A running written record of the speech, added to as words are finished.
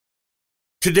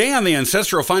Today on the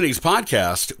Ancestral Findings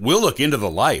podcast, we'll look into the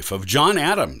life of John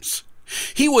Adams.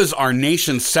 He was our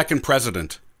nation's second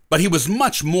president, but he was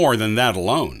much more than that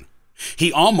alone.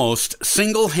 He almost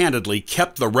single-handedly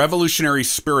kept the revolutionary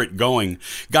spirit going,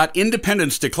 got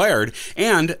independence declared,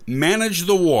 and managed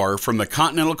the war from the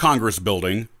Continental Congress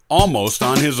building almost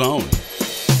on his own.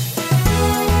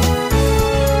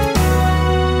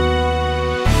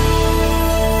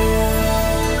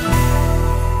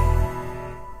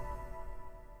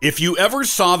 If you ever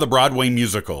saw the Broadway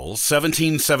musical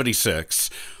 1776,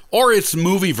 or its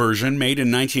movie version made in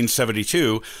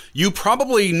 1972, you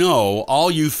probably know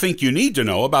all you think you need to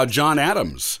know about John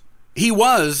Adams. He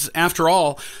was, after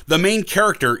all, the main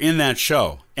character in that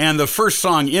show, and the first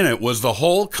song in it was the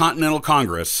whole Continental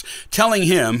Congress telling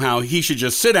him how he should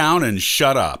just sit down and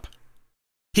shut up.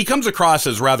 He comes across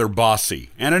as rather bossy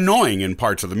and annoying in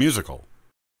parts of the musical,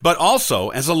 but also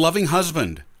as a loving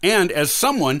husband and as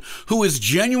someone who is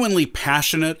genuinely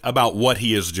passionate about what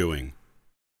he is doing.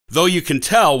 Though you can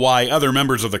tell why other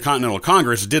members of the Continental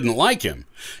Congress didn't like him,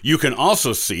 you can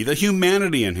also see the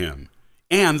humanity in him.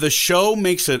 And the show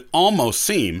makes it almost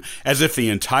seem as if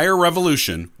the entire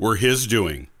revolution were his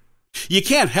doing. You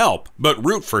can't help but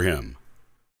root for him.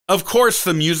 Of course,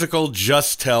 the musical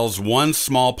just tells one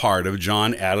small part of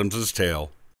John Adams's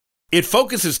tale. It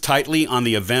focuses tightly on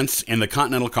the events in the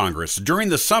Continental Congress during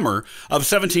the summer of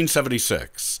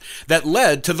 1776 that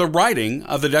led to the writing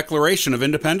of the Declaration of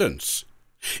Independence.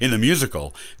 In the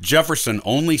musical, Jefferson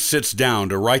only sits down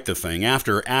to write the thing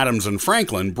after Adams and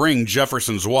Franklin bring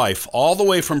Jefferson's wife all the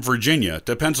way from Virginia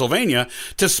to Pennsylvania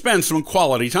to spend some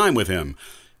quality time with him,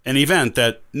 an event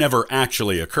that never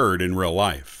actually occurred in real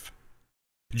life.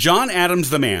 John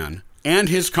Adams the man and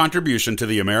his contribution to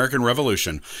the American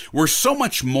Revolution were so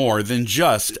much more than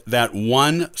just that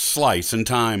one slice in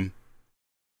time.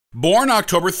 Born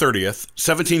October 30th,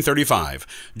 1735,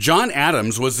 John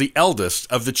Adams was the eldest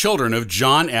of the children of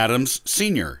John Adams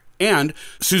Sr. and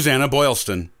Susanna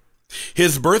Boylston.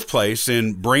 His birthplace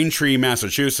in Braintree,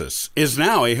 Massachusetts, is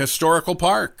now a historical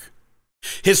park.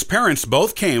 His parents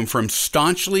both came from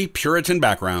staunchly Puritan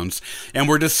backgrounds and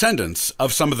were descendants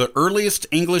of some of the earliest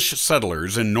English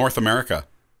settlers in North America.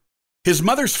 His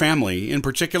mother's family, in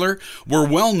particular, were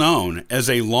well known as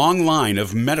a long line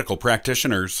of medical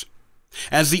practitioners.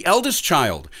 As the eldest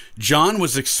child, John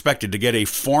was expected to get a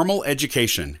formal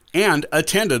education and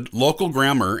attended local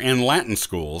grammar and Latin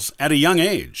schools at a young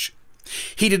age.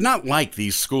 He did not like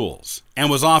these schools and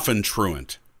was often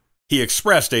truant. He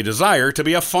expressed a desire to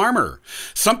be a farmer,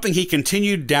 something he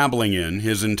continued dabbling in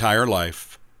his entire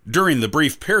life, during the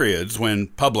brief periods when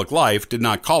public life did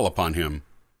not call upon him.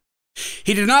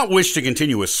 He did not wish to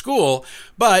continue with school,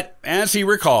 but, as he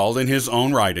recalled in his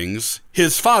own writings,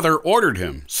 his father ordered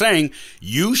him, saying,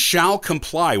 "You shall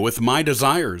comply with my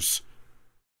desires."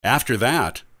 After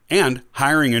that, and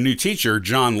hiring a new teacher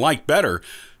John liked better,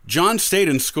 John stayed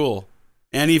in school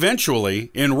and eventually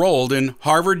enrolled in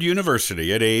Harvard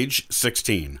University at age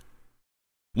 16.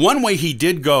 One way he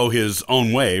did go his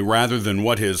own way rather than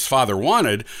what his father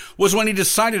wanted was when he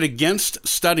decided against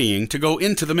studying to go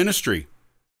into the ministry.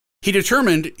 He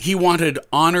determined he wanted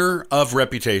honor of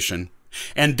reputation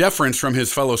and deference from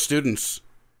his fellow students.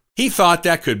 He thought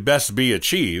that could best be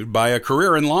achieved by a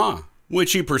career in law,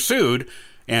 which he pursued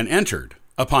and entered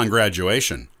upon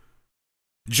graduation.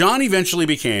 John eventually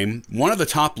became one of the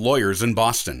top lawyers in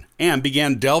Boston and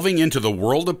began delving into the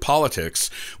world of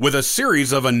politics with a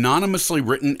series of anonymously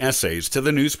written essays to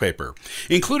the newspaper,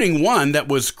 including one that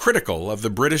was critical of the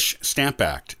British Stamp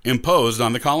Act imposed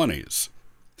on the colonies.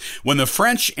 When the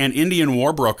French and Indian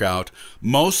War broke out,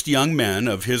 most young men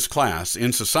of his class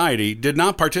in society did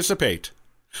not participate.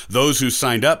 Those who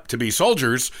signed up to be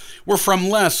soldiers were from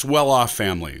less well-off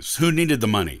families who needed the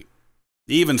money.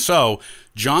 Even so,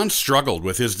 John struggled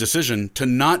with his decision to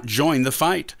not join the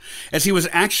fight, as he was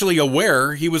actually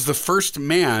aware he was the first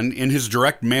man in his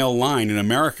direct male line in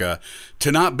America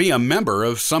to not be a member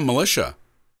of some militia.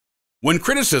 When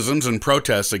criticisms and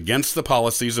protests against the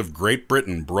policies of Great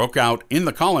Britain broke out in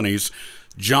the colonies,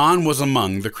 John was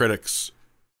among the critics.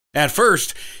 At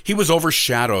first, he was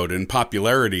overshadowed in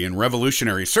popularity in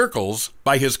revolutionary circles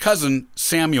by his cousin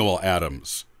Samuel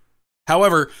Adams.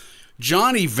 However,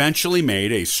 John eventually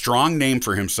made a strong name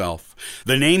for himself.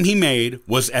 The name he made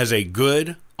was as a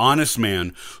good, honest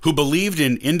man who believed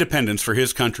in independence for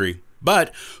his country,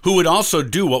 but who would also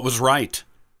do what was right.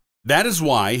 That is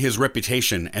why his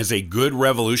reputation as a good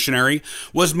revolutionary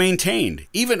was maintained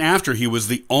even after he was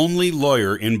the only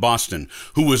lawyer in Boston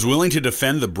who was willing to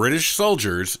defend the British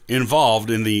soldiers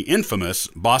involved in the infamous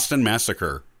Boston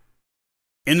Massacre.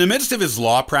 In the midst of his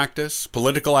law practice,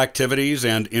 political activities,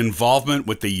 and involvement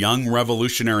with the young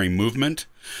revolutionary movement,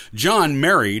 John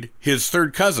married his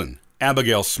third cousin,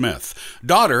 Abigail Smith,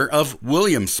 daughter of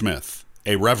William Smith,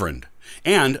 a reverend,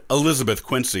 and Elizabeth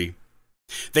Quincy.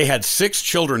 They had 6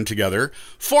 children together,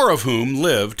 4 of whom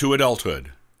lived to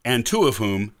adulthood, and 2 of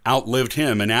whom outlived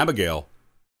him and Abigail.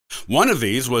 One of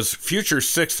these was future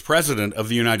 6th President of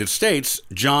the United States,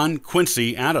 John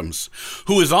Quincy Adams,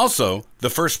 who is also the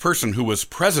first person who was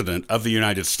President of the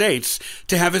United States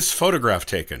to have his photograph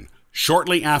taken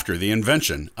shortly after the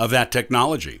invention of that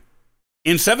technology.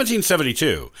 In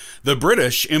 1772, the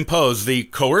British imposed the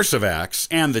Coercive Acts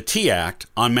and the Tea Act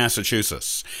on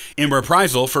Massachusetts in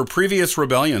reprisal for previous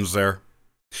rebellions there.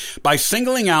 By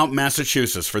singling out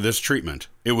Massachusetts for this treatment,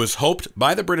 it was hoped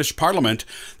by the British Parliament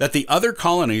that the other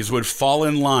colonies would fall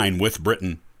in line with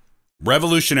Britain.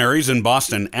 Revolutionaries in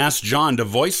Boston asked John to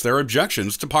voice their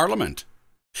objections to Parliament.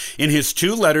 In his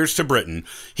 2 letters to Britain,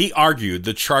 he argued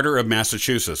the Charter of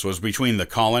Massachusetts was between the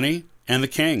colony and the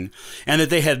king, and that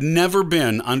they had never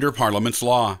been under Parliament's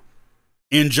law.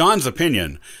 In John's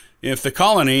opinion, if the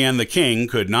colony and the king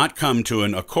could not come to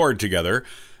an accord together,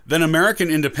 then American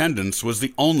independence was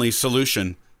the only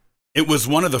solution. It was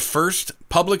one of the first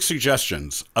public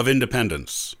suggestions of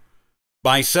independence.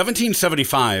 By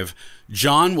 1775,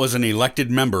 John was an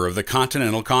elected member of the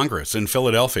Continental Congress in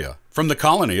Philadelphia from the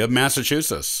colony of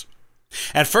Massachusetts.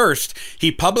 At first,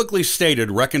 he publicly stated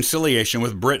reconciliation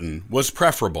with Britain was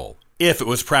preferable if it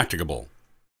was practicable.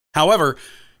 However,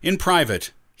 in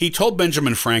private, he told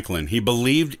Benjamin Franklin he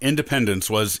believed independence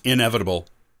was inevitable.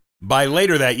 By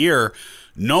later that year,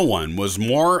 no one was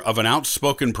more of an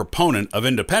outspoken proponent of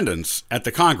independence at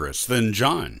the Congress than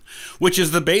John, which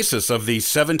is the basis of the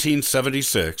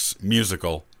 1776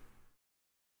 musical.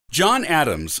 John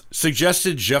Adams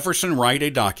suggested Jefferson write a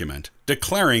document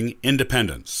declaring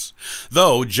independence,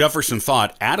 though Jefferson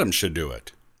thought Adams should do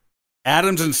it.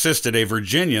 Adams insisted a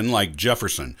Virginian like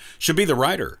Jefferson should be the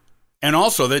writer, and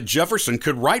also that Jefferson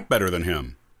could write better than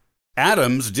him.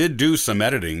 Adams did do some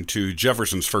editing to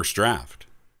Jefferson's first draft.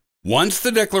 Once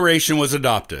the Declaration was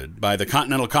adopted by the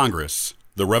Continental Congress,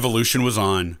 the Revolution was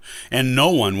on, and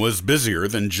no one was busier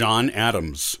than John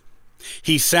Adams.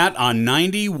 He sat on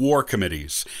 90 war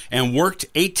committees and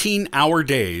worked 18-hour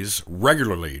days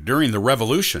regularly during the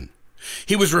Revolution.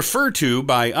 He was referred to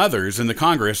by others in the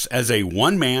Congress as a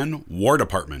one-man War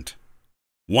Department.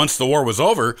 Once the war was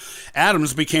over,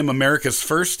 Adams became America's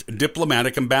first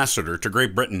diplomatic ambassador to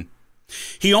Great Britain.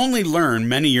 He only learned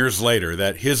many years later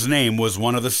that his name was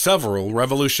one of the several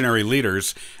revolutionary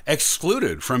leaders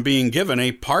excluded from being given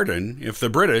a pardon if the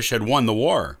British had won the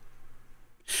war.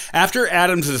 After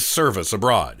Adams's service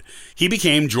abroad, he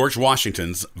became George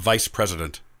Washington's vice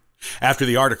president. After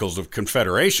the Articles of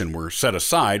Confederation were set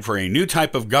aside for a new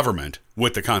type of government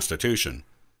with the Constitution.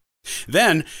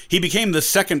 Then he became the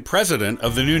second president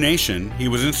of the new nation he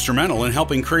was instrumental in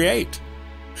helping create.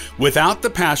 Without the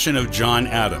passion of John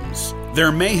Adams,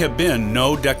 there may have been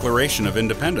no Declaration of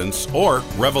Independence or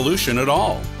revolution at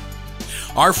all.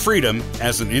 Our freedom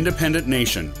as an independent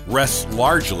nation rests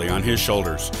largely on his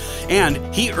shoulders, and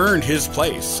he earned his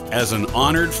place as an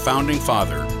honored founding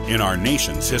father in our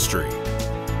nation's history.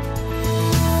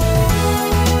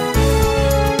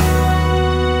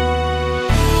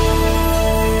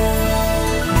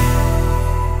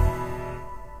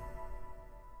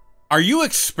 Are you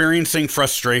experiencing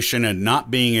frustration at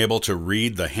not being able to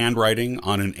read the handwriting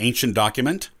on an ancient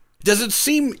document? Does it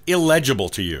seem illegible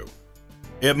to you?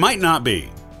 It might not be.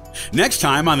 Next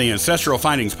time on the Ancestral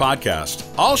Findings podcast,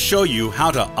 I'll show you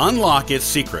how to unlock its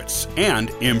secrets and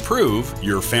improve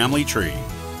your family tree.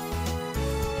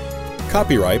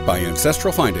 Copyright by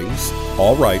Ancestral Findings,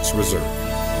 all rights reserved.